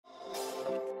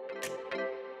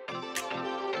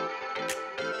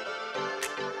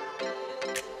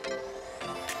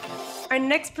Our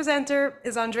next presenter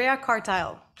is Andrea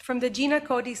Cartile from the Gina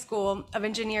Coady School of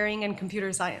Engineering and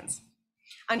Computer Science.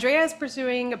 Andrea is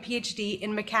pursuing a PhD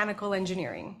in mechanical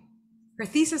engineering. Her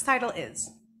thesis title is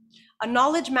A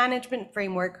Knowledge Management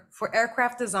Framework for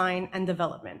Aircraft Design and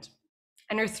Development.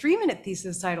 And her 3-minute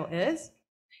thesis title is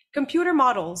Computer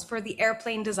Models for the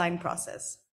Airplane Design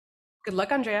Process. Good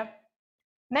luck, Andrea.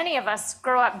 Many of us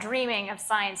grow up dreaming of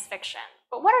science fiction,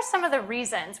 but what are some of the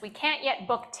reasons we can't yet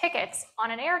book tickets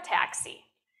on an air taxi?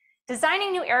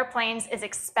 Designing new airplanes is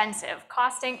expensive,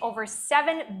 costing over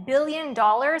 $7 billion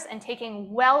and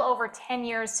taking well over 10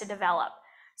 years to develop.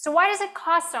 So why does it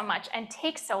cost so much and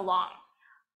take so long?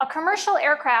 A commercial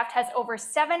aircraft has over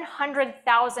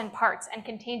 700,000 parts and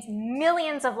contains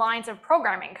millions of lines of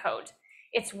programming code.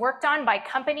 It's worked on by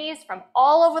companies from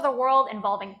all over the world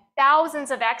involving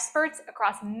thousands of experts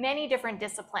across many different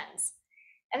disciplines.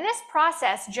 And this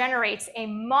process generates a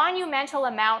monumental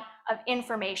amount of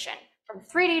information, from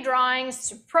 3D drawings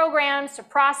to programs to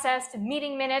process to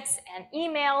meeting minutes and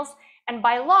emails. And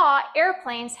by law,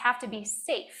 airplanes have to be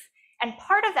safe. And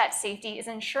part of that safety is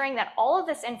ensuring that all of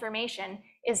this information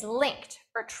is linked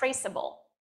or traceable.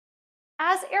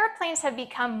 As airplanes have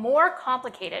become more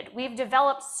complicated, we've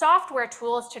developed software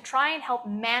tools to try and help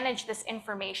manage this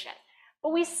information.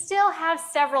 But we still have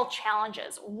several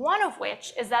challenges, one of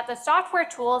which is that the software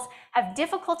tools have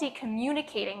difficulty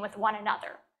communicating with one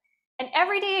another. An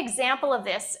everyday example of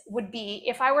this would be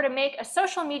if I were to make a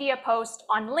social media post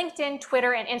on LinkedIn,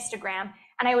 Twitter, and Instagram,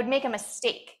 and I would make a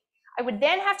mistake. I would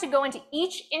then have to go into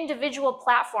each individual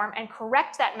platform and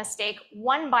correct that mistake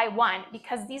one by one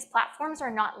because these platforms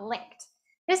are not linked.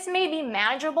 This may be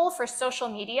manageable for social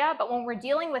media, but when we're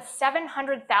dealing with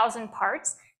 700,000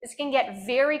 parts, this can get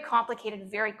very complicated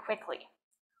very quickly.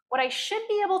 What I should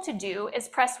be able to do is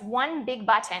press one big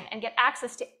button and get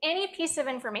access to any piece of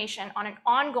information on an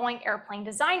ongoing airplane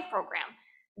design program.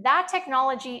 That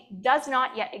technology does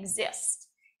not yet exist.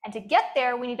 And to get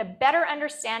there, we need a better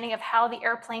understanding of how the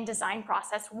airplane design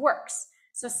process works.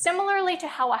 So similarly to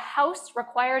how a house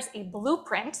requires a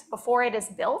blueprint before it is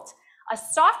built, a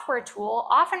software tool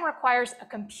often requires a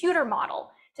computer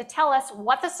model to tell us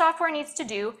what the software needs to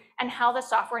do and how the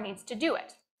software needs to do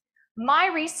it. My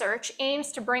research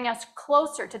aims to bring us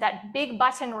closer to that big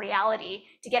button reality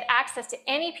to get access to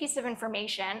any piece of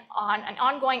information on an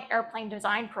ongoing airplane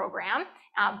design program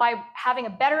by having a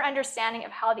better understanding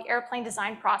of how the airplane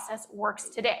design process works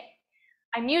today.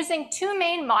 I'm using two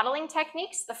main modeling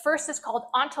techniques. The first is called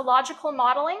ontological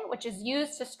modeling, which is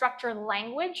used to structure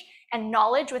language and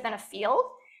knowledge within a field.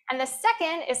 And the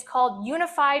second is called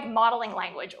unified modeling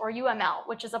language, or UML,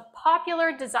 which is a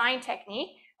popular design technique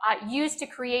used to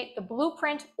create the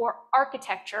blueprint or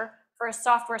architecture for a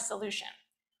software solution.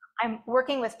 I'm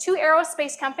working with two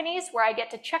aerospace companies where I get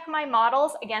to check my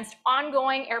models against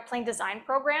ongoing airplane design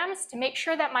programs to make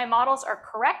sure that my models are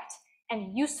correct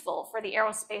and useful for the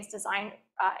aerospace design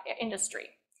industry.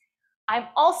 I'm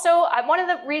also, one of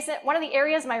the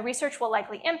areas my research will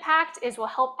likely impact is will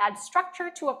help add structure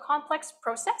to a complex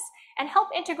process and help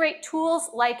integrate tools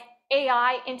like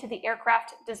AI into the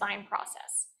aircraft design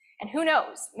process. And who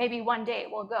knows, maybe one day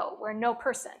we'll go where no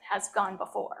person has gone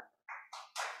before.